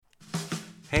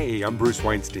Hey, I'm Bruce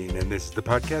Weinstein, and this is the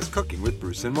podcast Cooking with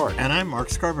Bruce and Mark. And I'm Mark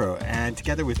Scarborough. And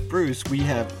together with Bruce, we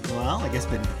have,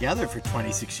 been together for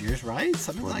 26 years, right?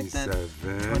 Something like that.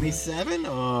 27?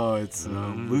 Oh, it's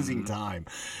losing time.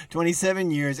 27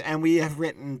 years, and we have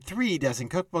written 3 dozen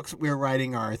cookbooks. We're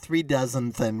writing our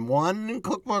 3,000th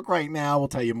cookbook right now. We'll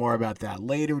tell you more about that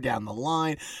later down the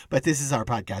line. But this is our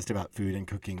podcast about food and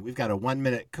cooking. We've got a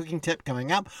 1-minute cooking tip coming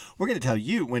up. We're going to tell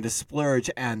you when to splurge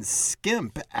and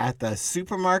skimp at the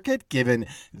supermarket, given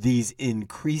these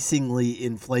increasingly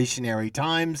inflationary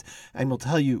times, and we'll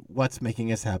tell you what's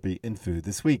making us happy in food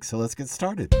this week. So let's get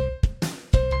started.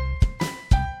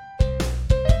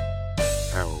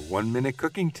 Our 1-minute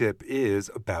cooking tip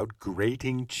is about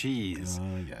grating cheese.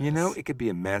 Yes. You know, it could be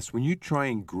a mess. When you try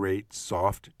and grate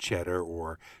soft cheddar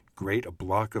or grate a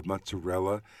block of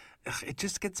mozzarella, it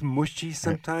just gets mushy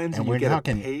sometimes, and you get a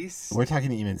paste. We're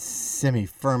talking even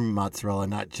semi-firm mozzarella,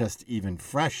 not just even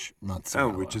fresh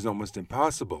mozzarella. Oh, which is almost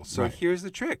impossible. So Right. Here's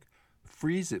the trick.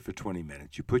 Freeze it for 20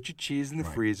 minutes. You put your cheese in the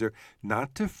freezer,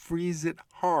 not to freeze it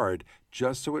hard,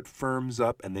 just so it firms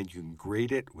up, and then you can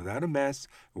grate it without a mess,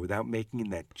 without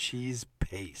making that cheese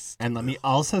paste. And let me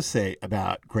also say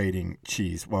about grating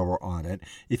cheese while we're on it,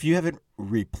 if you haven't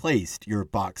replaced your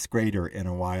box grater in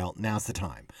a while, now's the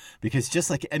time. Because just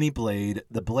like any blade,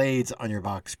 the blades on your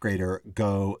box grater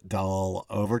go dull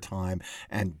over time,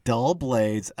 and dull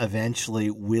blades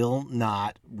eventually will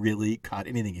not really cut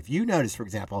anything. If you notice, for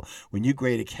example, when you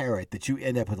grate a carrot, that you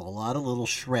end up with a lot of little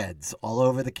shreds all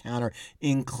over the counter,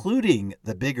 including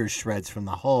the bigger shreds from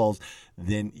the holes,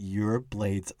 then your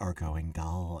blades are going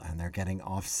dull and they're getting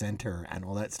off center and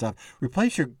all that stuff.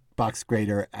 Replace your box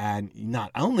grater, and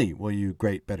not only will you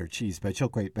grate better cheese, but you'll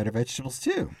grate better vegetables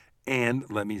too. And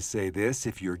let me say this,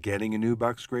 if you're getting a new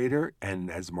box grater, and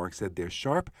as Mark said, they're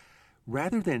sharp,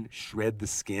 rather than shred the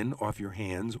skin off your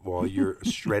hands while you're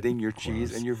shredding your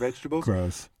cheese and your vegetables,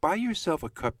 Gross. buy yourself a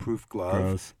cut-proof glove.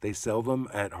 Gross. They sell them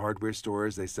at hardware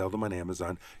stores. They sell them on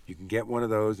Amazon. You can get one of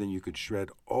those, and you could shred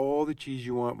all the cheese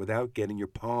you want without getting your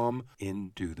palm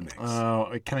into the mix.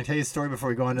 Oh, can I tell you a story before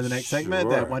we go on to the next segment?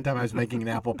 Sure. That one time I was making an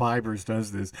apple pie. Bruce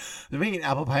knows this. I was making an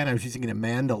apple pie, and I was using a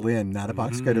mandolin, not a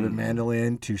box grater, but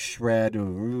mandolin, to shred,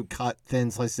 cut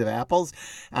thin slices of apples.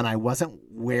 And I wasn't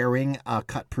wearing a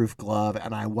cut-proof glove,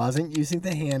 and I wasn't using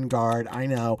the hand guard, I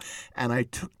know. And I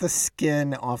took the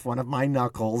skin off one of my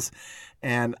knuckles,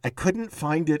 and I couldn't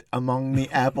find it among the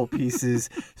apple pieces.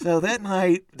 So that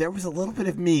night, there was a little bit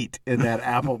of meat in that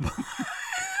apple pie.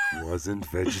 Wasn't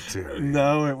vegetarian.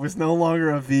 No, it was no longer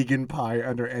a vegan pie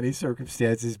under any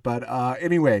circumstances. But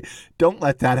anyway, don't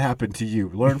let that happen to you.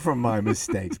 Learn from my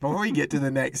mistakes. Before we get to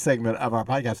the next segment of our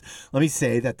podcast, let me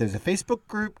say that there's a Facebook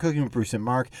group, Cooking with Bruce and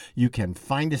Mark. You can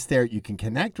find us there. You can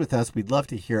connect with us. We'd love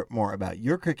to hear more about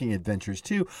your cooking adventures,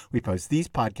 too. We post these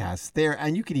podcasts there,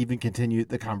 and you can even continue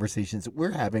the conversations that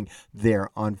we're having there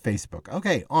on Facebook.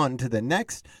 Okay, on to the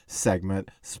next segment,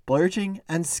 splurging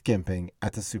and skimping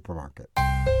at the supermarket.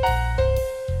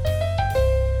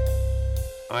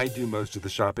 I do most of the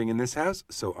shopping in this house,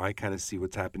 so I kind of see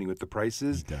what's happening with the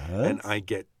prices. He does? And I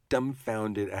get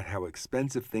dumbfounded at how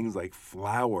expensive things like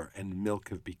flour and milk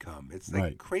have become. It's like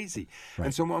Right. crazy. Right.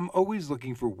 And so I'm always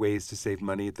looking for ways to save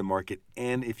money at the market.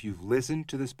 And if you've listened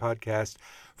to this podcast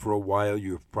for a while,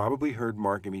 you have probably heard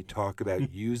Mark and me talk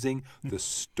about using the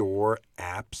store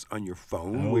apps on your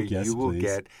phone, Oh, where yes, you will please.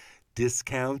 get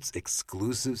discounts,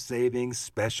 exclusive savings,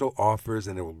 special offers,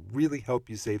 and it will really help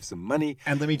you save some money.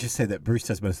 And let me just say that Bruce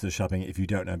does most of the shopping, if you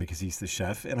don't know, because he's the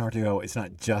chef in our duo. It's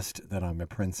not just that I'm a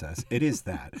princess. It is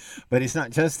that. But it's not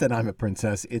just that I'm a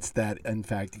princess. It's that, in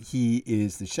fact, he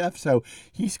is the chef. So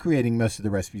he's creating most of the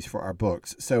recipes for our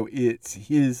books. So it's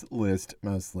his list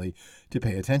mostly to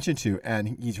pay attention to.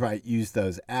 And he's right, use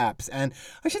those apps. And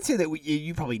I should say that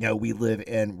you probably know we live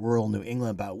in rural New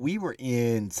England, but we were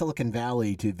in Silicon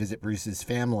Valley to visit Bruce's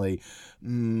family a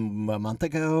month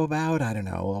ago,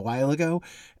 a while ago.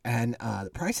 And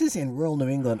the prices in rural New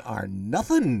England are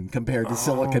nothing compared to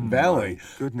Silicon Valley. My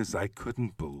goodness, I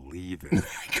couldn't believe it.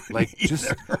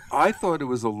 I thought it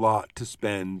was a lot to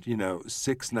spend,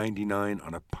 $6.99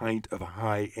 on a pint of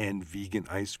high-end vegan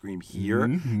ice cream here.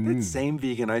 Mm-hmm. That same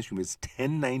vegan ice cream is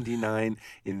 $10.99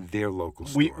 in their local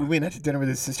store. We went out to dinner with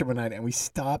his sister one night, and we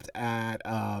stopped at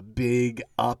a big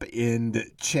up-end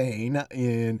chain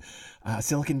in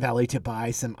Silicon Valley to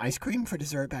buy some ice cream for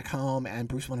dessert back home, and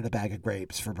Bruce wanted a bag of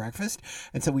grapes for breakfast.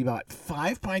 And so we bought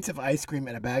 5 pints of ice cream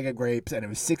and a bag of grapes, and it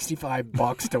was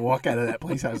 $65 to walk out of that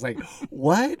place. I was like,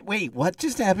 what? Wait, what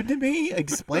just happened to me?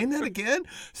 Explain that again.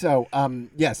 So,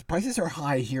 yes, prices are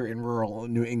high here in rural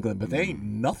New England, but they ain't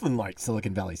nothing like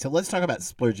Silicon Valley. So let's talk about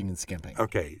splurging and skimping.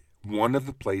 Okay. One of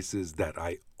the places that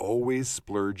I always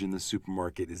splurge in the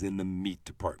supermarket is in the meat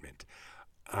department.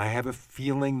 I have a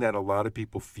feeling that a lot of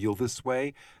people feel this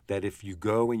way, that if you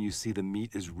go and you see the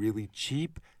meat is really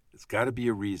cheap, it's got to be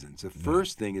a reason. So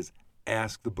first thing is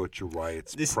ask the butcher why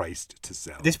it's priced to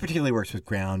sell. This particularly works with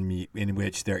ground meat, in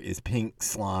which there is pink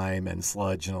slime and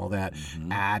sludge and all that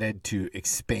added to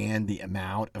expand the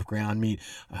amount of ground meat.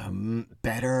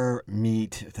 Better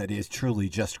meat that is truly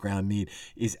just ground meat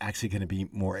is actually going to be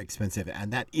more expensive,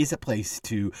 and that is a place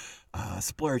to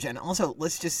splurge. And also,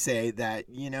 let's just say that,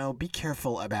 be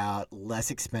careful about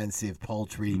less expensive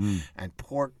poultry and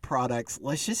pork products.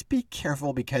 Let's just be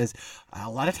careful, because a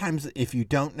lot of times, if you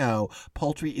don't know,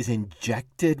 poultry is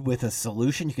injected with a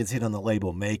solution. You can see it on the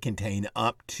label, may contain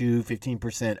up to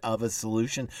 15% of a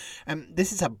solution. And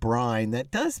this is a brine that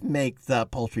does make the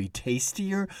poultry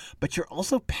tastier, but you're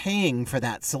also paying for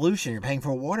that solution. You're paying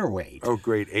for water weight. Oh,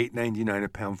 great. $8.99 a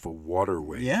pound for water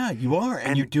weight. Yeah, you are.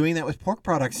 And you're doing that with pork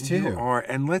products, too. You are.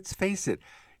 And let's face it,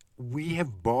 we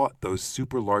have bought those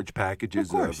super large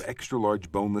packages of extra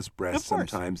large boneless breasts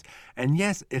sometimes. And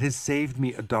yes, it has saved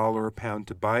me $1 a pound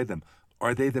to buy them.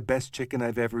 Are they the best chicken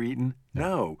I've ever eaten?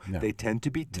 No. They tend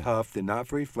to be tough. They're not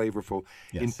very flavorful.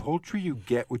 Yes. In poultry, you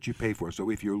get what you pay for.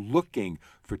 So if you're looking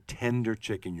for tender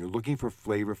chicken, you're looking for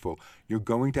flavorful, you're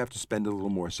going to have to spend a little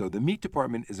more. So the meat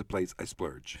department is a place I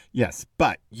splurge. Yes,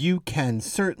 but you can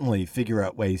certainly figure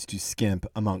out ways to skimp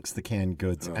amongst the canned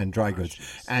goods and dry goods.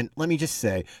 Yes. And let me just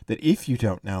say that if you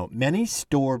don't know, many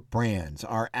store brands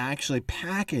are actually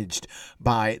packaged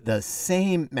by the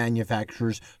same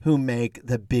manufacturers who make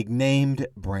the big named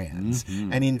brands.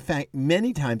 And in fact,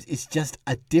 many times it's just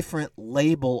a different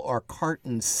label or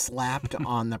carton slapped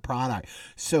on the product.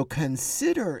 So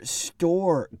consider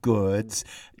store goods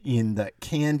in the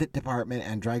canned department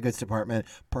and dry goods department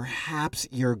perhaps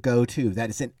your go-to. That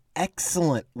is an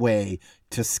excellent way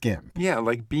to skimp. Yeah,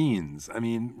 like beans. I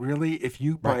mean, really, if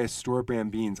you buy a store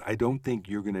brand beans, I don't think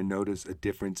you're going to notice a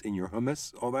difference in your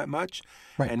hummus all that much.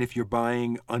 And if you're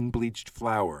buying unbleached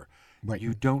flour,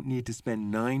 you don't need to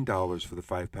spend $9 for the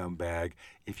 5-pound bag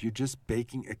if you're just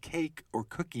baking a cake or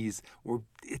cookies, or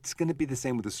it's going to be the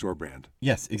same with the store brand.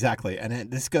 Yes, exactly. And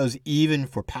this goes even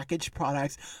for packaged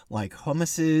products like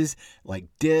hummuses, like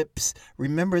dips.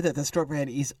 Remember that the store brand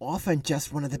is often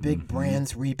just one of the big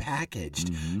brands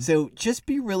repackaged. So just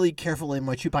be really careful in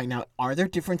what you buy. Now, are there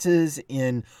differences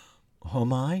in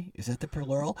homai? Is that the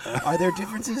plural? Are there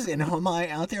differences in homai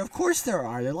out there? Of course there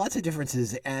are. There are lots of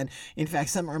differences. And in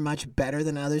fact, some are much better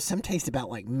than others. Some taste about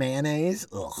like mayonnaise.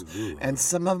 And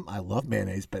some of them, I love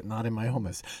mayonnaise, but not in my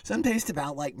hummus. Some taste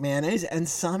about like mayonnaise, and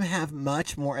some have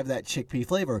much more of that chickpea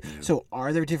flavor. So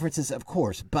are there differences? Of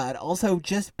course. But also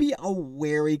just be a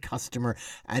wary customer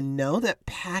and know that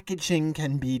packaging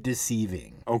can be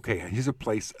deceiving. Okay, here's a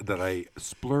place that I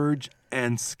splurge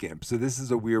and skimp. So this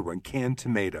is a weird one. Canned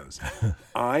tomatoes.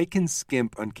 I can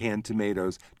skimp on canned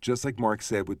tomatoes, just like Mark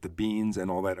said, with the beans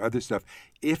and all that other stuff,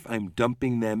 if I'm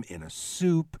dumping them in a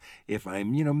soup, if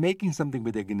I'm, making something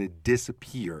where they're going to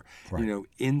disappear,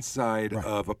 inside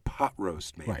of a pot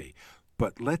roast maybe.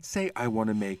 But let's say I want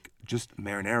to make just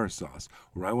marinara sauce,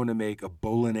 or I want to make a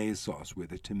bolognese sauce where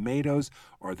the tomatoes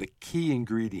are the key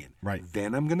ingredient.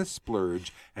 Then I'm going to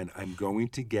splurge, and I'm going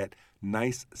to get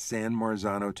nice San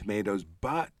Marzano tomatoes,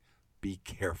 but be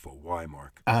careful. Why,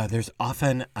 Mark? There's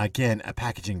often, again, a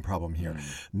packaging problem here.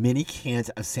 Many cans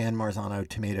of San Marzano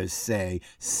tomatoes say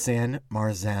San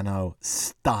Marzano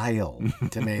style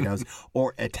tomatoes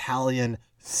or Italian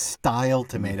style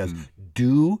tomatoes.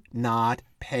 Do not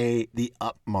pay the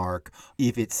upmark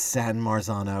if it's San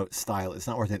Marzano style. It's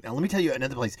not worth it. Now, let me tell you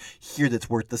another place here that's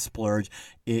worth the splurge,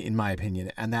 in my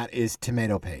opinion, and that is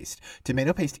tomato paste.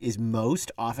 Tomato paste is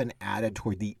most often added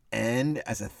toward the end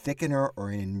as a thickener or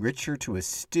an enricher to a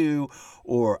stew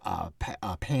or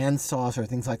a pan sauce or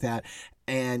things like that.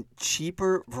 And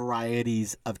cheaper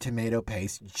varieties of tomato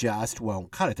paste just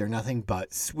won't cut it. They're nothing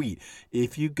but sweet.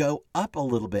 If you go up a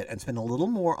little bit and spend a little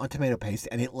more on tomato paste,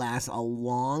 and it lasts a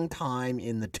long time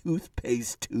in the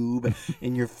toothpaste tube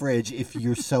in your fridge, if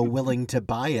you're so willing to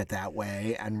buy it that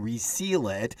way and reseal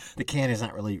it, the can is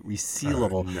not really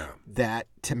resealable. That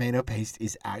tomato paste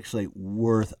is actually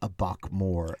worth $1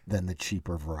 more than the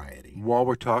cheaper variety. While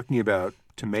we're talking about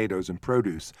tomatoes and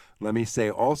produce, let me say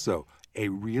also, a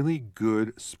really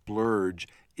good splurge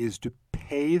is to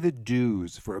pay the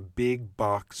dues for a big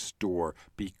box store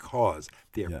because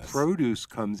their produce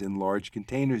comes in large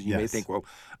containers. You may think, well,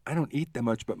 I don't eat that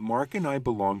much, but Mark and I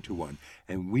belong to one.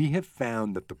 And we have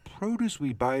found that the produce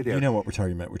we buy there. You know what we're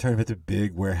talking about. We're talking about the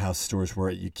big warehouse stores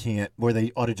where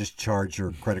they ought to just charge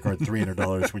your credit card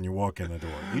 $300 when you walk in the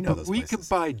door. You know those we places. could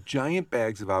buy giant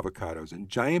bags of avocados and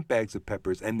giant bags of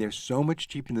peppers, and they're so much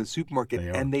cheaper in the supermarket,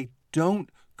 and they don't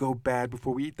go bad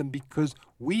before we eat them because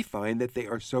we find that they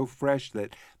are so fresh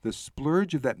that the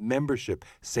splurge of that membership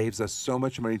saves us so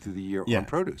much money through the year on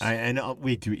produce.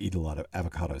 We do eat a lot of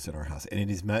avocados in our house, and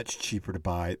it is much cheaper to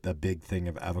buy the big thing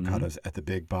of avocados at the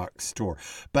big box store.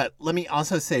 But let me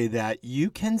also say that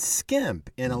you can skimp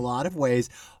in a lot of ways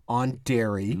on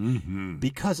dairy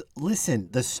because, listen,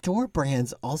 the store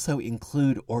brands also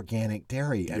include organic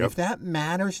dairy. And if that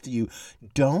matters to you,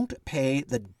 don't pay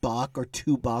the $1 or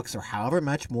 $2 or however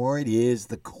much more it is,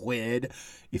 the quid,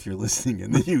 if you're listening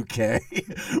in the UK,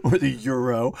 or the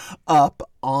euro, up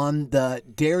on the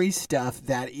dairy stuff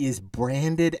that is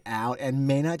branded out and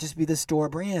may not just be the store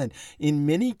brand. In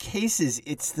many cases,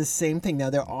 it's the same thing.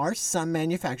 Now, there are some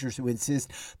manufacturers who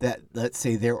insist that, let's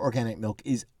say, their organic milk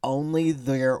is only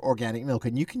their organic milk,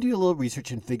 and you can do a little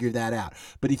research and figure that out.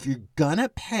 But if you're gonna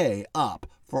pay up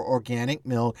for organic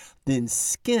milk, then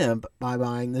skimp by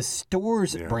buying the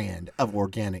store's brand of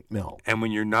organic milk. And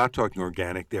when you're not talking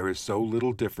organic, there is so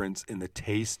little difference in the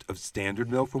taste of standard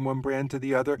milk from one brand to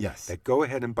the other that go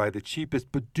ahead and buy the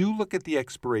cheapest, but do look at the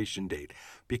expiration date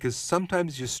because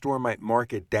sometimes your store might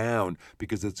mark it down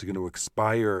because it's going to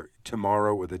expire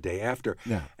tomorrow or the day after.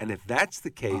 And if that's the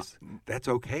case, that's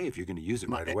okay if you're going to use it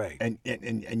right away.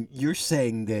 And you're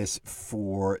saying this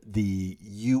for the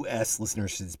U.S.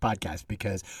 listeners to this podcast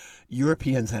because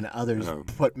Europeans and others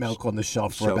put milk on the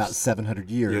shelf for about 700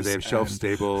 years. Yeah, they have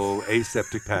shelf-stable,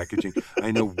 aseptic packaging.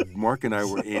 I know Mark and I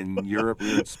were in Europe.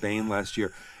 We were in Spain last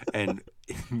year, and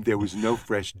there was no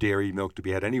fresh dairy milk to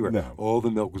be had anywhere. No. All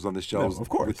the milk was on the shelves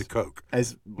with the Coke.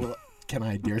 Can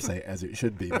I dare say as it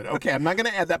should be? But okay, I'm not going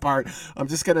to add that part. I'm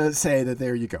just going to say that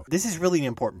there you go. This is really an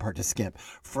important part to skimp.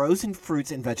 Frozen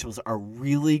fruits and vegetables are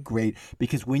really great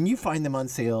because when you find them on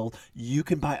sale, you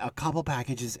can buy a couple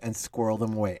packages and squirrel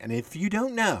them away. And if you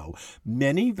don't know,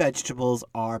 many vegetables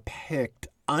are picked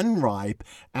unripe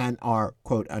and are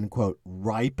quote unquote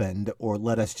ripened, or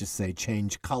let us just say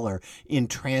change color in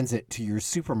transit to your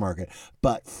supermarket.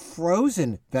 But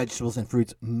frozen vegetables and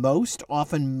fruits most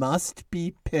often must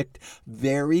be picked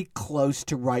very close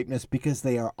to ripeness because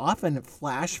they are often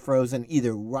flash frozen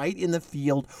either right in the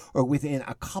field or within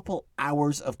a couple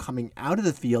hours of coming out of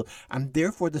the field. And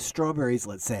therefore the strawberries,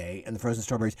 let's say, and the frozen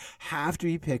strawberries have to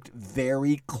be picked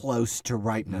very close to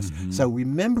ripeness. So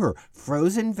remember,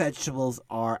 frozen vegetables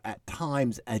are at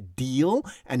times a deal,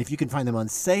 and if you can find them on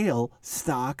sale,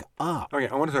 stock up. Okay,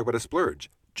 I want to talk about a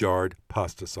splurge, jarred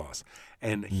pasta sauce.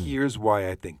 And here's why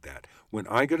I think that. When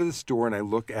I go to the store and I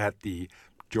look at the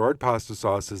jarred pasta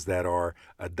sauces that are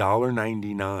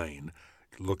 $1.99,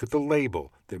 look at the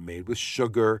label. They're made with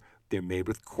sugar. They're made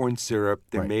with corn syrup.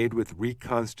 They're made with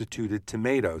reconstituted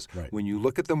tomatoes. When you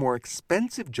look at the more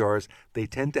expensive jars, they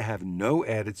tend to have no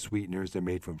added sweeteners. They're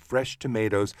made from fresh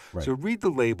tomatoes. So read the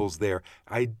labels there.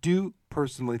 I do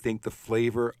personally think the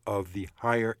flavor of the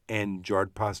higher-end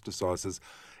jarred pasta sauces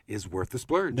is worth the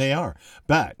splurge. They are.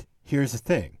 But here's the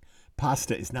thing.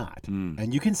 Pasta is not.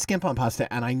 And you can skimp on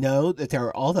pasta. And I know that there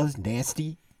are all those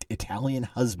nasty Italian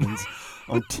husbands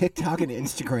on TikTok and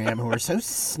Instagram who are so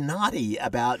snotty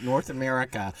about North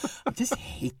America. I just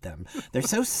hate them. They're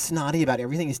so snotty about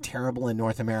everything is terrible in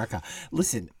North America.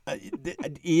 Listen,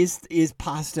 is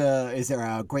pasta, is there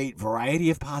a great variety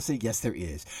of pasta? Yes, there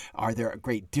is. Are there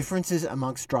great differences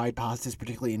amongst dried pastas,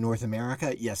 particularly in North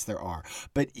America? Yes, there are.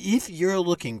 But if you're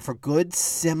looking for good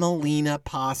semolina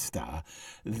pasta,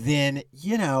 then,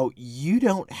 you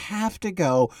don't have to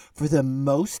go for the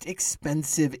most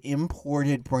expensive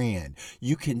imported brand.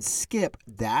 You can skip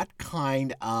that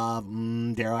kind of,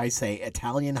 dare I say,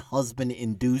 Italian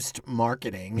husband-induced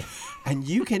marketing, and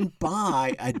you can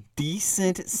buy a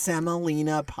decent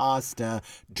semolina pasta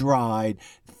dried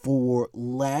for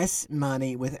less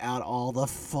money without all the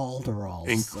falderols.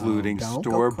 Including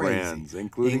store brands.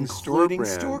 Including store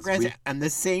brands. And the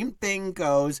same thing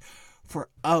goes for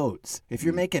oats. If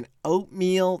you're making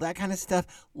oatmeal, that kind of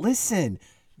stuff, listen,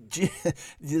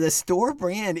 the store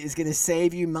brand is going to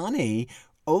save you money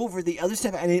over the other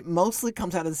stuff, and it mostly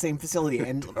comes out of the same facility.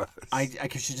 And I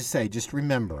should just say, just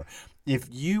remember, if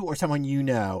you or someone you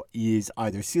know is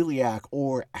either celiac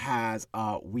or has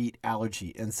a wheat allergy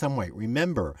in some way,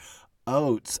 remember,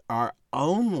 oats are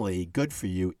only good for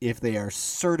you if they are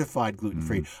certified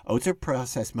gluten-free. Oats are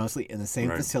processed mostly in the same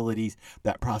facilities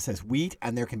that process wheat,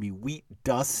 and there can be wheat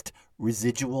dust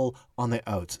residual on the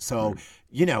oats. So,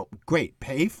 great.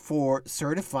 Pay for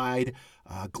certified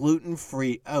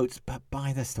gluten-free oats, but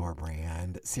buy the store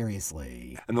brand.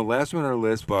 Seriously. And the last one on our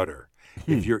list, butter.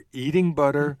 If you're eating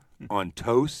butter on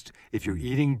toast, if you're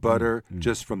eating butter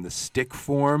just from the stick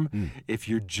form, if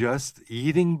you're just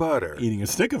eating butter. Eating a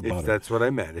stick of butter. If that's what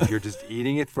I meant. If you're just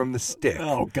eating it from the stick.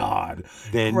 Oh, God.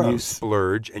 Then Gross. you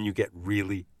splurge and you get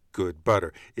really good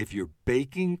butter. If you're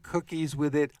baking cookies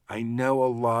with it, I know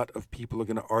a lot of people are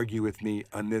going to argue with me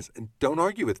on this, and don't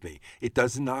argue with me. It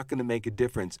does not going to make a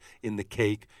difference in the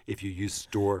cake if you use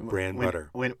store brand butter.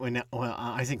 When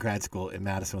I was in grad school in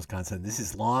Madison, Wisconsin, this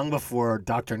is long before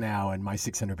Dr. Now and my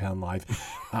 600-pound life.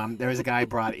 There was a guy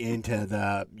brought into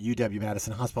the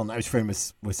UW-Madison Hospital, and I was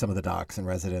friends with some of the docs and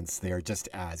residents there just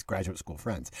as graduate school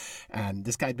friends. And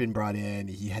this guy had been brought in.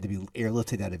 He had to be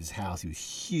airlifted out of his house. He was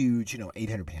huge,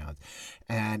 800 pounds.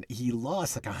 And he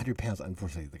lost like 100 pounds.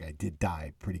 Unfortunately, the guy did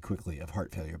die pretty quickly of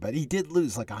heart failure, but he did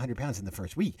lose like 100 pounds in the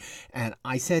first week. And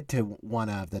I said to one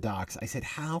of the docs, I said,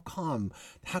 how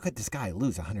could this guy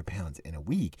lose 100 pounds in a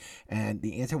week? And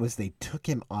the answer was they took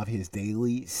him off his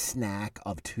daily snack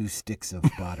of 2 sticks of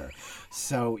butter.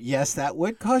 So, yes, that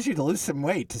would cause you to lose some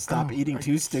weight to stop eating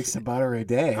 2 sticks of butter a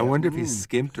day. I wonder if he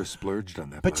skimped or splurged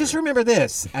on that But butter. just remember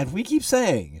this, and we keep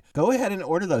saying, go ahead and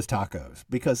order those tacos,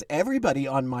 because everybody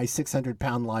on my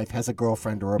 600-pound life has a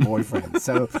girlfriend or a boyfriend.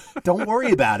 So don't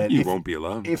worry about it. You won't be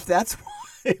alone.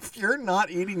 If you're not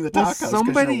eating the tacos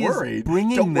because you're worried,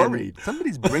 don't worry.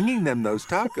 Somebody's bringing them those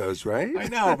tacos, right? I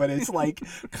know, but it's like,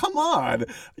 come on.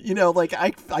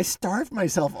 I starved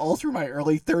myself all through my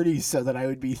early 30s so that I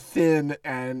would be thin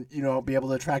and, be able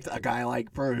to attract a guy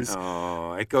like Bruce.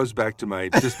 Oh, it goes back to my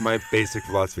basic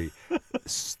philosophy.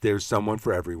 There's someone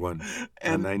for everyone.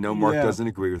 And I know Mark doesn't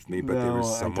agree with me, but there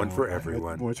is someone for everyone.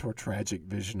 I have a much more tragic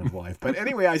vision of life. But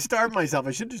anyway, I starved myself.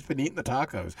 I should have just been eating the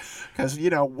tacos because,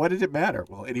 what did it matter?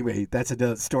 Well, anyway, that's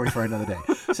a story for another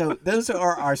day. So those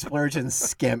are our splurge and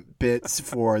skimp bits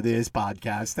for this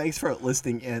podcast. Thanks for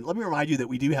listening in. Let me remind you that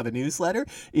we do have a newsletter.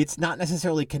 It's not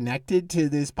necessarily connected to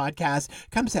this podcast.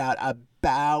 Comes out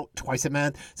about twice a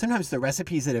month. Sometimes the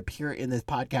recipes that appear in this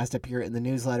podcast appear in the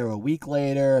newsletter a week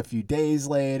later, a few days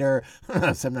later,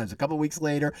 sometimes a couple weeks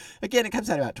later. Again, it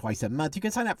comes out about twice a month. You can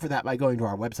sign up for that by going to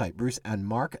our website,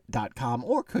 bruceandmark.com,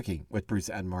 or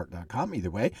cookingwithbruceandmark.com.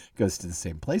 Either way, goes to the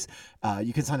same place.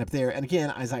 You can sign up there. And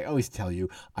again, as I always tell you,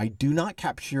 I do not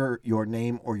capture your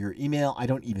name or your email. I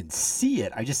don't even see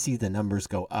it. I just see the numbers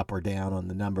go up or down on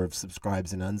the number of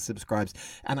subscribes and unsubscribes.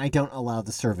 And I don't allow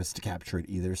the service to capture it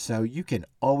either. So you can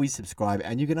always subscribe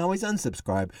and you can always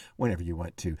unsubscribe whenever you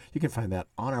want to. You can find that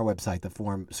on our website, the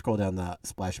form. Scroll down the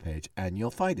splash page and you'll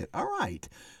find it. All right.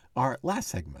 Our last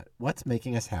segment, what's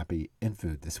making us happy in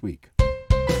food this week?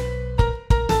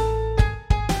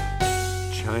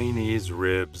 Chinese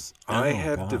ribs. I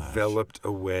have developed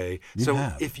a way.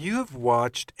 If you have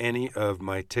watched any of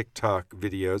my TikTok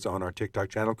videos on our TikTok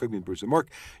channel, Cooking with Bruce and Mark,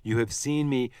 you have seen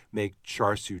me make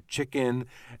char siu chicken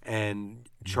and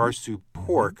char siu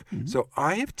pork. So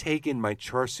I have taken my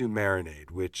char siu marinade,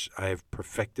 which I have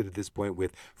perfected at this point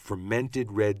with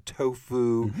fermented red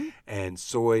tofu and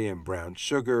soy and brown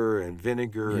sugar and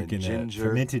vinegar and ginger.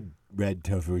 Fermented red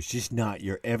tofu is just not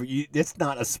it's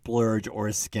not a splurge or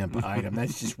a skimp item.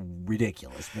 That's just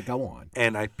ridiculous. But go on.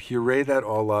 And I puree that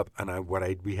all up, and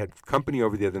we had company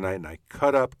over the other night, and I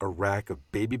cut up a rack of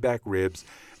baby back ribs,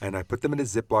 and I put them in a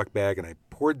Ziploc bag, and I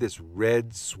poured this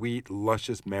red, sweet,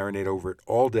 luscious marinade over it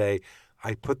all day.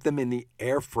 I put them in the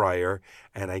air fryer,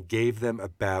 and I gave them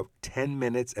about 10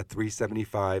 minutes at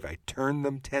 375. I turned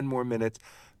them 10 more minutes.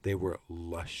 They were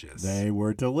luscious. They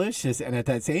were delicious. And at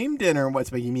that same dinner,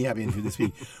 what's making me happy this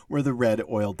week were the red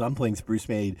oil dumplings. Bruce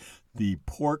made the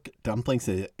pork dumplings,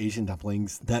 the Asian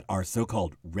dumplings that are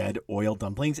so-called red oil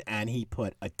dumplings. And he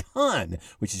put a ton,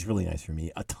 which is really nice for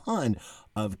me, a ton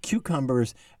of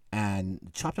cucumbers and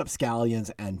chopped up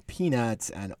scallions and peanuts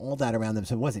and all that around them.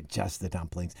 So it wasn't just the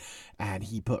dumplings. And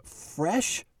he put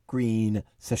fresh green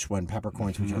Sichuan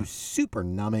peppercorns, which are super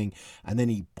numbing. And then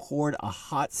he poured a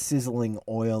hot sizzling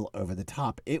oil over the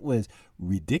top. It was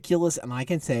ridiculous. And I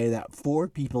can say that 4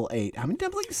 people ate. How many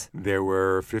dumplings? There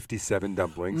were 57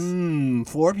 dumplings.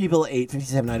 4 people ate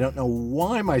 57. I don't know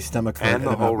why my stomach hurt. And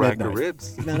the whole rack of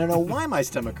ribs. I don't know why my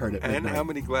stomach hurt at midnight. And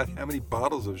how many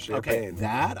bottles of champagne. Okay,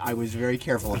 that I was very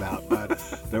careful about. But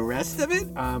the rest of it,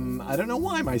 I don't know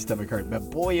why my stomach hurt.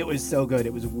 But boy, it was so good.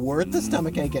 It was worth the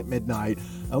stomachache at midnight.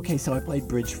 Okay, so I played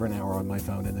bridge for an hour on my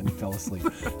phone and then fell asleep.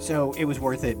 So it was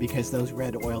worth it because those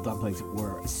red oil dumplings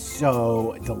were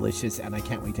so delicious, and I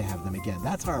can't wait to have them again.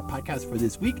 That's our podcast for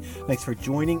this week. Thanks for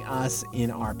joining us in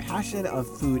our passion of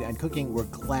food and cooking. We're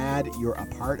glad you're a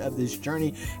part of this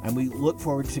journey, and we look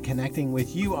forward to connecting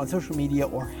with you on social media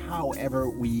or however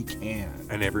we can.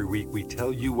 And every week we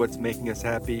tell you what's making us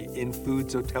happy in food,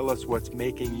 so tell us what's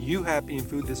making you happy in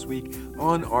food this week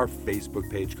on our Facebook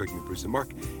page, Cooking with Bruce and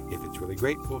Mark. If it's really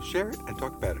great, we'll share it and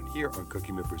talk about it here on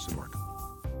Cooking with Bruce and Mark.